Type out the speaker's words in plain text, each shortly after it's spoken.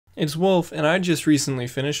It's Wolf, and I just recently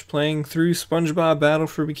finished playing through SpongeBob Battle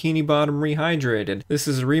for Bikini Bottom Rehydrated. This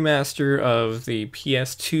is a remaster of the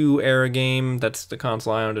PS2 era game. That's the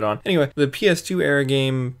console I owned it on. Anyway, the PS2 era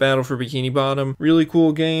game, Battle for Bikini Bottom, really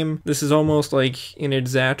cool game. This is almost like an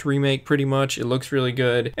exact remake pretty much. It looks really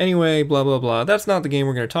good. Anyway, blah blah blah. That's not the game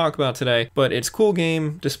we're going to talk about today, but it's a cool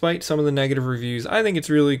game. Despite some of the negative reviews, I think it's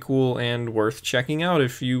really cool and worth checking out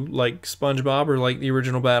if you like SpongeBob or like the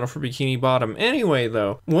original Battle for Bikini Bottom. Anyway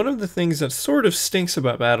though, one of the things that sort of stinks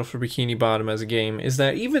about Battle for Bikini Bottom as a game is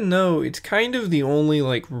that even though it's kind of the only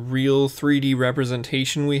like real 3D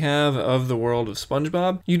representation we have of the world of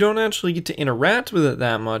SpongeBob, you don't actually get to interact with it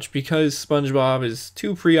that much because SpongeBob is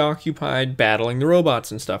too preoccupied battling the robots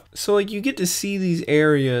and stuff. So like you get to see these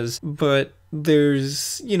areas, but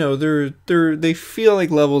there's, you know, they feel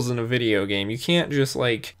like levels in a video game. You can't just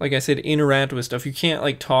like I said, interact with stuff. You can't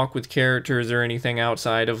like talk with characters or anything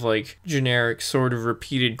outside of like generic sort of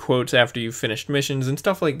repeated quotes after you've finished missions and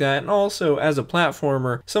stuff like that. And also as a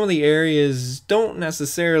platformer, some of the areas don't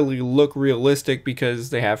necessarily look realistic because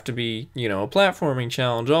they have to be, you know, a platforming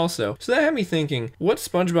challenge also. So that had me thinking, what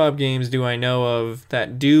SpongeBob games do I know of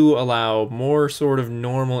that do allow more sort of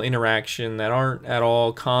normal interaction that aren't at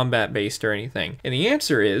all combat based or anything? And the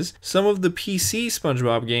answer is some of the PC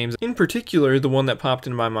SpongeBob games. In particular, the one that popped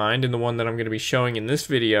into my mind and the one that I'm going to be showing in this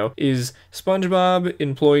video is SpongeBob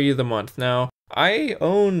Employee of the Month. Now, I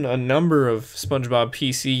own a number of SpongeBob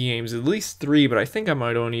PC games, at least 3, but I think I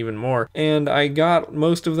might own even more. And I got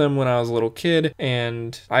most of them when I was a little kid,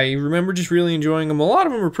 and I remember just really enjoying them. A lot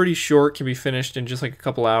of them are pretty short, can be finished in just like a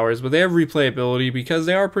couple hours, but they have replayability because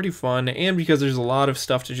they are pretty fun and because there's a lot of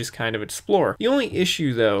stuff to just kind of explore. The only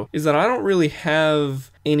issue though is that I don't really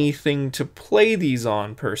have anything to play these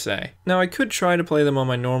on per se. Now I could try to play them on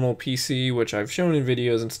my normal PC, which I've shown in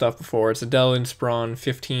videos and stuff before. It's a Dell Inspiron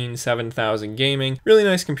 7000 gaming, really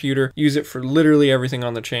nice computer, use it for literally everything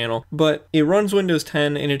on the channel, but it runs Windows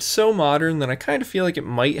 10 and it's so modern that I kind of feel like it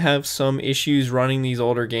might have some issues running these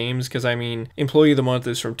older games because I mean, Employee of the Month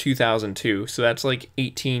is from 2002, so that's like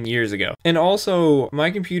 18 years ago. And also,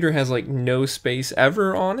 my computer has like no space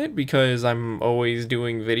ever on it because I'm always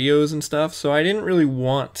doing videos and stuff, so I didn't really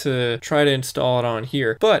want to try to install it on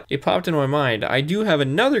here, but it popped into my mind. I do have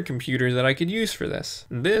another computer that I could use for this.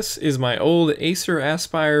 This is my old Acer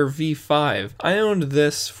Aspire V5. I owned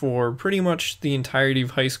this for pretty much the entirety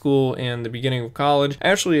of high school and the beginning of college.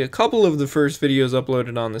 Actually, a couple of the first videos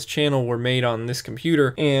uploaded on this channel were made on this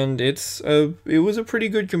computer, and it was a pretty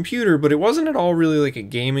good computer, but it wasn't at all really like a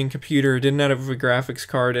gaming computer. It didn't have a graphics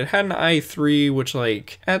card. It had an i3, which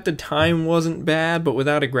like at the time wasn't bad, but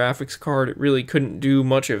without a graphics card, it really couldn't do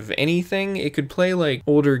much of anything. It could play like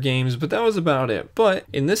older games, but that was about it. But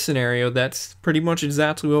in this scenario, that's pretty much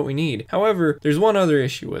exactly what we need. However, there's one other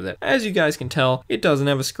issue with it. As you guys can tell, it doesn't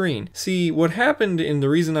have a screen. See, what happened and the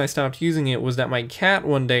reason I stopped using it was that my cat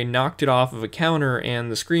one day knocked it off of a counter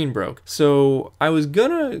and the screen broke. So I was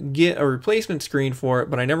gonna get a replacement screen for it,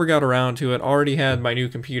 but I never got around to it. Already had my new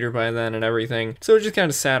computer by then and everything. So it just kind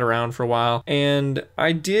of sat around for a while, and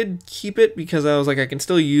I did keep it because I was like, I can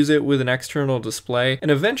still use it with an external display. And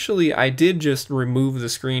eventually I did just remove the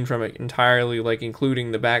screen from it entirely, like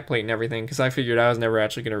including the backplate and everything, because I figured I was never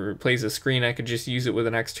actually going to replace the screen. I could just use it with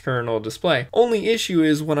an external display. Only issue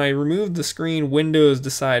is when I removed the screen, Windows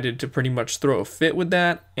decided to pretty much throw a fit with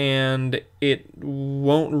that, and it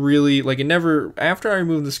won't really, like, it never, after I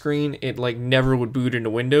removed the screen, it like never would boot into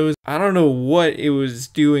Windows. I don't know what it was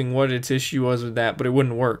doing, what its issue was with that, but it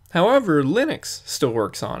wouldn't work. However, Linux still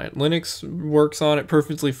works on it. Linux works on it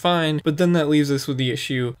perfectly fine, but then that leaves us with the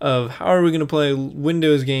issue of how are we going to play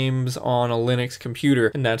Windows games on a Linux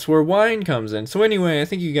computer? And that's where Wine comes in. So anyway, I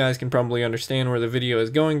think you guys can probably understand where the video is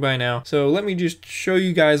going by now. So let me just show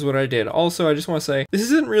you guys what I did. Also, I just want to say, this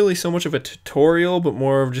isn't really so much of a tutorial, but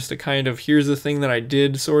more of just a kind of here's the thing that I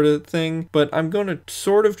did sort of thing. But I'm going to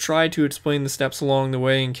sort of try to explain the steps along the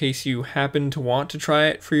way in case you happen to want to try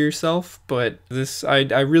it for yourself. But this, I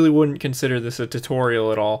really wouldn't consider this a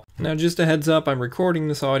tutorial at all. Now, just a heads up, I'm recording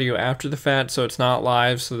this audio after the fact, so it's not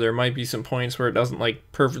live, so there might be some points where it doesn't like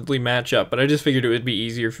perfectly match up, but I just figured it would be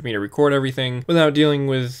easier for me to record everything without dealing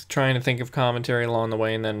with trying to think of commentary along the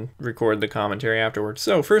way and then record the commentary afterwards.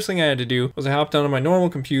 So first thing I had to do was I hopped onto my normal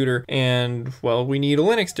computer and, well, we need a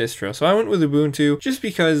Linux distro. So I went with Ubuntu just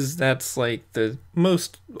because that's like the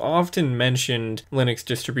most often mentioned Linux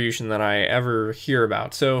distribution that I ever hear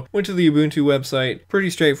about. So went to the Ubuntu website, pretty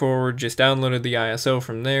straightforward, just downloaded the ISO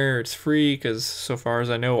from there. It's free because so far as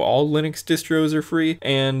I know all Linux distros are free.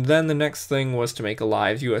 And then the next thing was to make a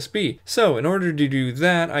live USB. So in order to do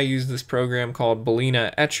that, I used this program called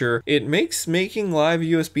Balena Etcher. It makes making live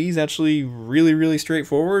USBs actually really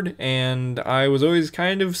straightforward, and I was always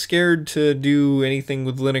kind of scared to do anything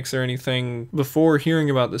with Linux or anything before hearing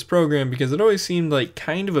about this program because it always seemed like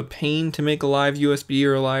kind of a pain to make a live USB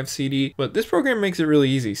or a live CD, but this program makes it really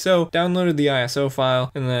easy. So downloaded the ISO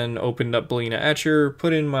file and then opened up Balena Etcher,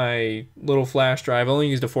 put in my little flash drive. I only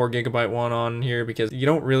used a 4GB one on here because you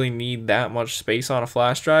don't really need that much space on a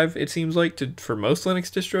flash drive, it seems like, for most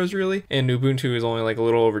Linux distros really, and Ubuntu is only like a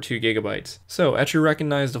little over 2GB. So Etcher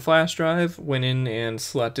recognized a flash drive, went in and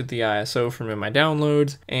selected the ISO from in my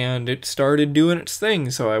downloads, and it started doing its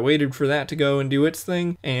thing. So I waited for that to go and do its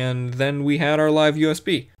thing, and then we had our live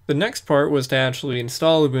USB. The next part was to actually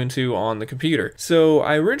install Ubuntu on the computer. So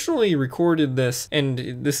I originally recorded this,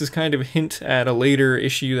 and this is kind of a hint at a later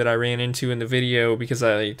issue that I ran into in the video because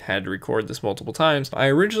I had to record this multiple times. I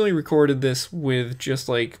originally recorded this with just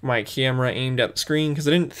like my camera aimed at the screen because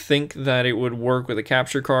I didn't think that it would work with a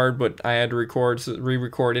capture card, but I had to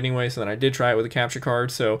re-record anyway, so then I did try it with a capture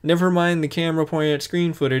card. So never mind the camera pointed at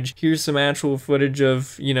screen footage, here's some actual footage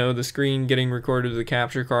of, you know, the screen getting recorded with a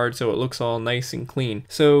capture card so it looks all nice and clean.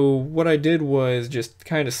 So what I did was just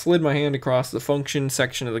kind of slid my hand across the function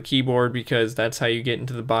section of the keyboard because that's how you get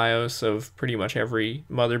into the BIOS of pretty much every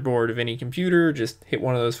motherboard of any computer. Just hit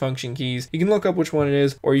one of those function keys. You can look up which one it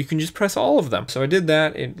is, or you can just press all of them. So I did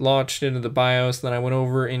that, it launched into the BIOS, then I went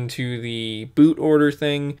over into the boot order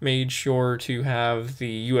thing, made sure to have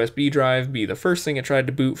the USB drive be the first thing it tried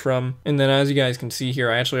to boot from, and then as you guys can see here,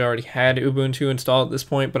 I actually already had Ubuntu installed at this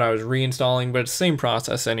point, but I was reinstalling, but it's the same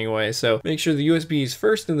process anyway. So make sure the USB is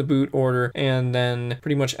first in the boot order and then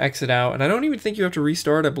pretty much exit out, and I don't even think you have to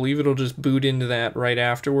restart. I believe it'll just boot into that right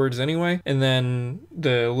afterwards anyway, and then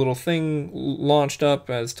the little thing launched up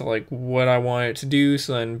as to like what I want it to do,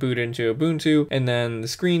 so then boot into Ubuntu, and then the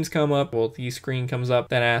screens come up. Well, the screen comes up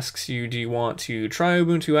that asks you, do you want to try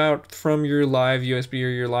Ubuntu out from your live USB or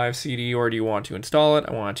your live CD, or do you want to install it?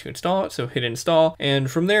 I want to install it, so hit install, and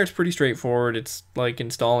from there it's pretty straightforward. It's like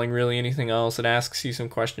installing really anything else. It asks you some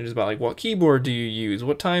questions about like what keyboard do you use,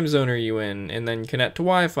 what time zone are you in, and then connect to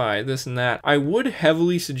Wi-Fi, this and that. I would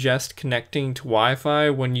heavily suggest connecting to Wi-Fi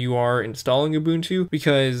when you are installing Ubuntu,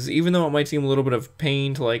 because even though it might seem a little bit of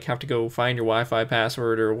pain to like have to go find your Wi-Fi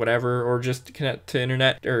password or whatever, or just connect to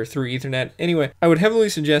internet or through Ethernet, anyway, I would heavily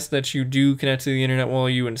suggest that you do connect to the internet while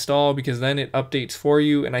you install, because then it updates for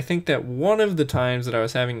you. And I think that one of the times that I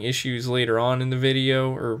was having issues later on in the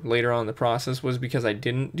video or later on in the process was because I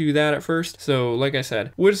didn't do that at first. So like I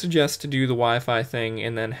said, would suggest to do the Wi-Fi thing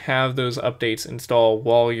and then have those updates install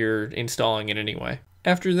while you're installing it anyway.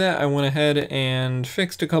 After that, I went ahead and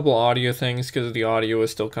fixed a couple audio things because the audio was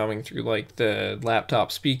still coming through like the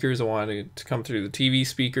laptop speakers. I wanted it to come through the TV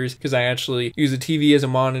speakers because I actually use a TV as a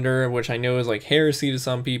monitor, which I know is like heresy to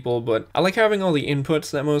some people, but I like having all the inputs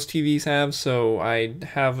that most TVs have. So I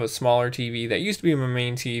have a smaller TV that used to be my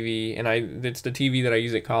main TV, and it's the TV that I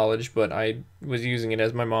use at college, but I was using it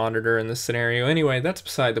as my monitor in this scenario. Anyway, that's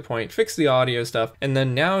beside the point. Fix the audio stuff, and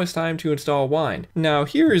then now it's time to install Wine. Now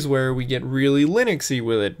here is where we get really Linuxy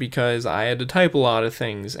with it, because I had to type a lot of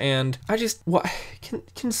things, and I just, what,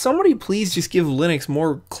 can somebody please just give Linux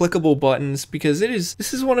more clickable buttons, because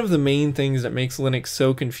this is one of the main things that makes Linux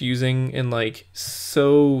so confusing and like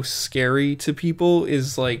so scary to people,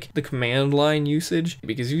 is like the command line usage,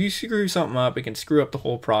 because if you screw something up, it can screw up the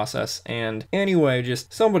whole process. And anyway,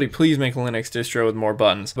 just somebody please make a Linux distro with more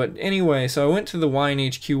buttons. But anyway, so I went to the Wine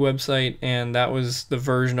HQ website, and that was the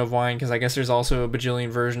version of Wine, because I guess there's also a bajillion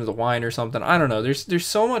versions of the Wine or something. I don't know. There's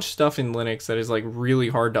so much stuff in Linux that is like really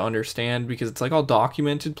hard to understand because it's like all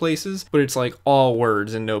documented places, but it's like all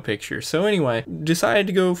words and no pictures. So anyway, decided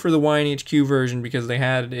to go for the Wine HQ version because they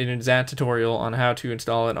had an exact tutorial on how to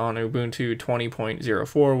install it on Ubuntu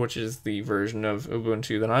 20.04, which is the version of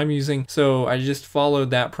Ubuntu that I'm using. So I just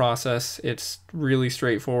followed that process. It's really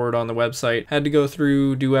straightforward on the website. Had to go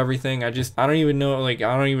through, do everything. I don't even know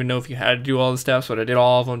if you had to do all the steps, but I did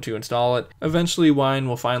all of them to install it. Eventually Wine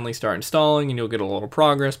will finally start installing, and you'll get a little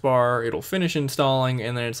progress bar, it'll finish installing,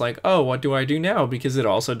 and then it's like, oh, what do I do now? Because it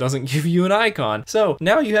also doesn't give you an icon. So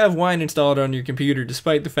now you have Wine installed on your computer,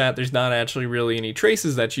 despite the fact there's not actually really any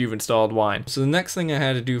traces that you've installed Wine. So the next thing I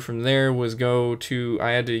had to do from there was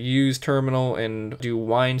I had to use terminal and do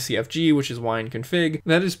Wine CFG, which is Wine config.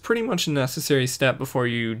 That is pretty much a necessary step before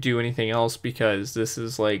you do anything else, because this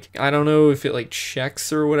is like, I don't know if it like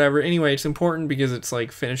checks or whatever. Anyway, it's important because it's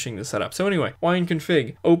like finishing the setup. So anyway, Wine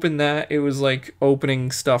config, open that. It was like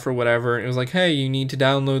opening stuff or whatever. And it was like, hey, you need to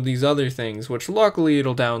download these other things, which luckily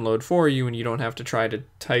it'll download for you and you don't have to try to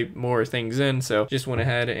type more things in. So just went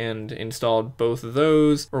ahead and installed both of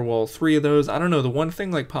those, or well, 3 of those. I don't know, the one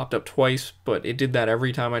thing like popped up twice, but it did that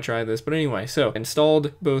every time I tried this. But anyway, so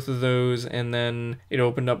installed both of those, and then it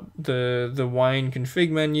opened up the Wine config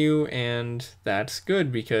menu, and that's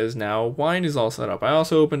good because now Wine is all set up. I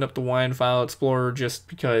also opened up the Wine file explorer just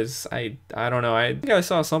because I don't know, I think I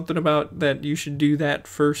saw something about that you should do that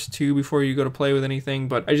first too before you go to play with anything,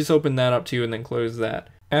 but I just opened that up too and then closed that.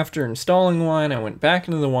 After installing Wine, I went back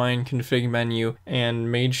into the Wine config menu and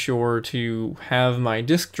made sure to have my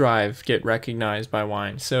disk drive get recognized by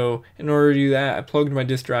Wine. So in order to do that, I plugged my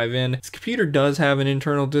disk drive in. This computer does have an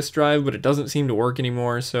internal disk drive, but it doesn't seem to work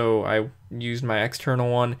anymore, so I used my external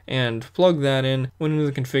one and plugged that in, went into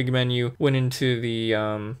the config menu, went into the,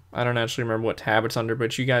 I don't actually remember what tab it's under,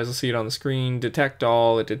 but you guys will see it on the screen, detect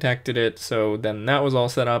all, it detected it, so then that was all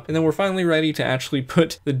set up, and then we're finally ready to actually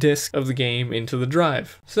put the disk of the game into the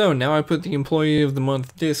drive. So now I put the Employee of the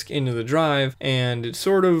Month disk into the drive, and it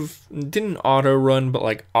sort of didn't auto run, but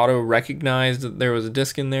like auto recognized that there was a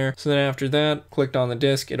disk in there. So then after that, clicked on the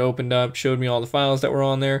disk, it opened up, showed me all the files that were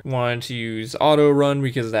on there. Wanted to use auto run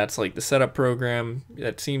because that's like the setup program.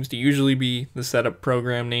 That seems to usually be the setup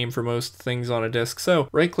program name for most things on a disk. So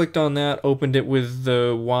right clicked on that, opened it with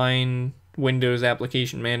the Wine Windows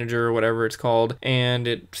Application Manager or whatever it's called, and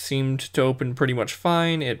it seemed to open pretty much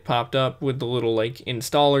fine. It popped up with the little like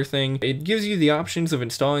installer thing. It gives you the options of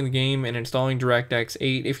installing the game and installing DirectX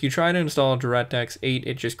 8. If you try to install DirectX 8,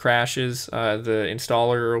 it just crashes the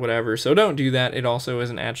installer or whatever, so don't do that. It also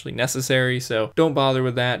isn't actually necessary, so don't bother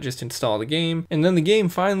with that. Just install the game. And then the game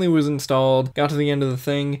finally was installed, got to the end of the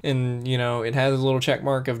thing, and you know, it has a little check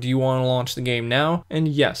mark of do you want to launch the game now? And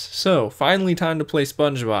yes, so finally time to play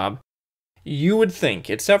SpongeBob. You would think,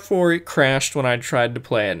 except for it crashed when I tried to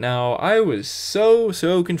play it. Now, I was so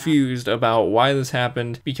confused about why this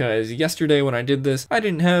happened, because yesterday when I did this, I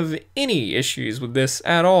didn't have any issues with this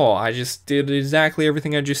at all. I just did exactly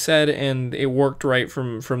everything I just said, and it worked right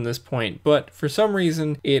from this point. But for some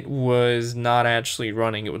reason, it was not actually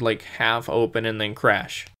running. It would like half open and then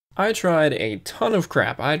crash. I tried a ton of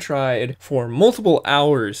crap. I tried for multiple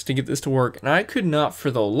hours to get this to work, and I could not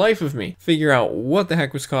for the life of me figure out what the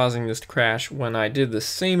heck was causing this to crash when I did the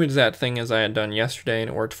same exact thing as I had done yesterday, and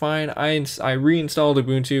it worked fine. I reinstalled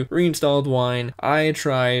Ubuntu, reinstalled Wine. I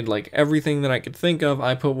tried like everything that I could think of.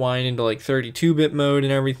 I put Wine into like 32-bit mode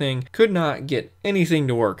and everything. Could not get anything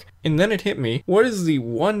to work. And then it hit me, what is the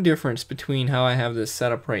one difference between how I have this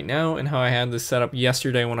set up right now and how I had this set up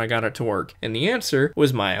yesterday when I got it to work? And the answer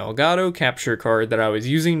was my Elgato capture card that I was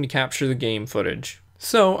using to capture the game footage.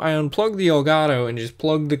 So I unplugged the Elgato and just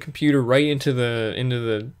plugged the computer right into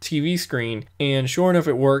the TV screen, and sure enough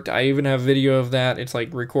it worked. I even have video of that. It's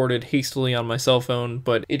like recorded hastily on my cell phone,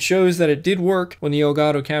 but it shows that it did work when the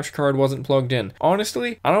Elgato capture card wasn't plugged in.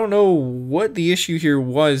 Honestly, I don't know what the issue here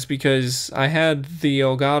was, because I had the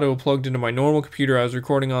Elgato plugged into my normal computer. I was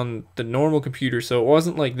recording on the normal computer, so it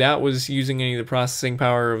wasn't like that was using any of the processing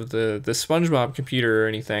power of the SpongeBob computer or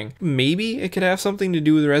anything. Maybe it could have something to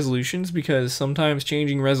do with resolutions, because sometimes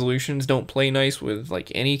changing resolutions don't play nice with like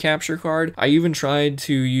any capture card. I even tried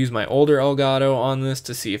to use my older Elgato on this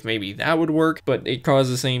to see if maybe that would work, but it caused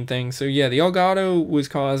the same thing. So yeah, the Elgato was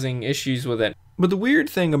causing issues with it. But the weird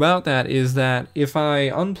thing about that is that if I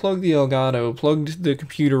unplugged the Elgato, plugged the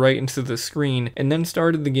computer right into the screen, and then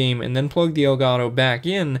started the game, and then plugged the Elgato back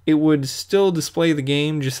in, it would still display the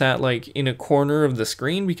game just at like in a corner of the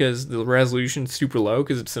screen because the resolution's super low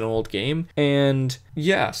because it's an old game. And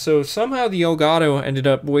yeah, so somehow the Elgato ended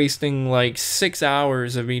up wasting like 6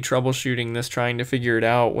 hours of me troubleshooting this, trying to figure it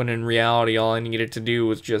out, when in reality all I needed to do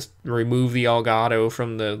was just remove the Elgato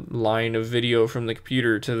from the line of video from the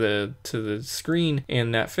computer to the screen,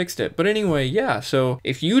 and that fixed it. But anyway, yeah, so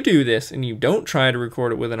if you do this and you don't try to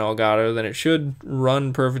record it with an Elgato, then it should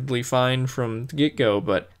run perfectly fine from the get-go.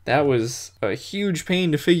 But that was a huge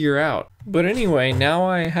pain to figure out. But anyway, now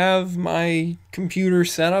I have my computer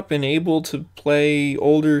set up and able to play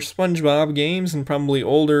older SpongeBob games and probably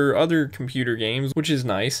older other computer games, which is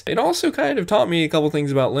nice. It also kind of taught me a couple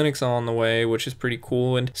things about Linux on the way, which is pretty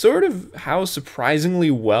cool, and sort of how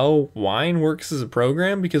surprisingly well Wine works as a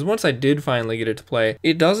program, because once I did finally get it to play,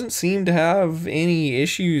 it doesn't seem to have any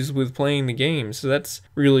issues with playing the game, so that's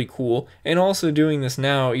really cool. And also doing this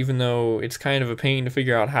now, even though it's kind of a pain to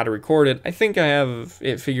figure out how to record it, I think I have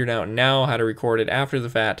it figured out now how to record it after the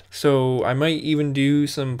fact, so I might even do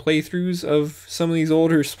some playthroughs of some of these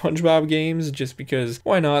older SpongeBob games, just because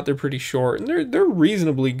why not? They're pretty short and they're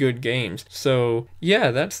reasonably good games. So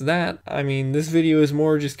yeah, that's that. I mean, this video is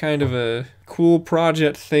more just kind of a cool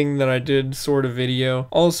project thing that I did sort of video.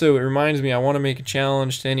 Also, it reminds me, I want to make a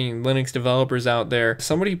challenge to any Linux developers out there.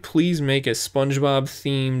 Somebody please make a SpongeBob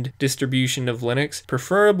themed distribution of Linux,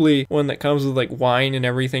 preferably one that comes with like Wine and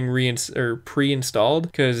everything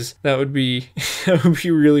pre-installed, because that would be that would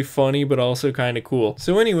be really funny but also kind of cool.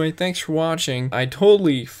 So anyway, thanks for watching. I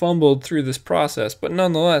totally fumbled through this process, but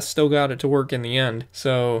nonetheless still got it to work in the end.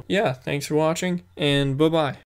 So yeah, thanks for watching and bye-bye.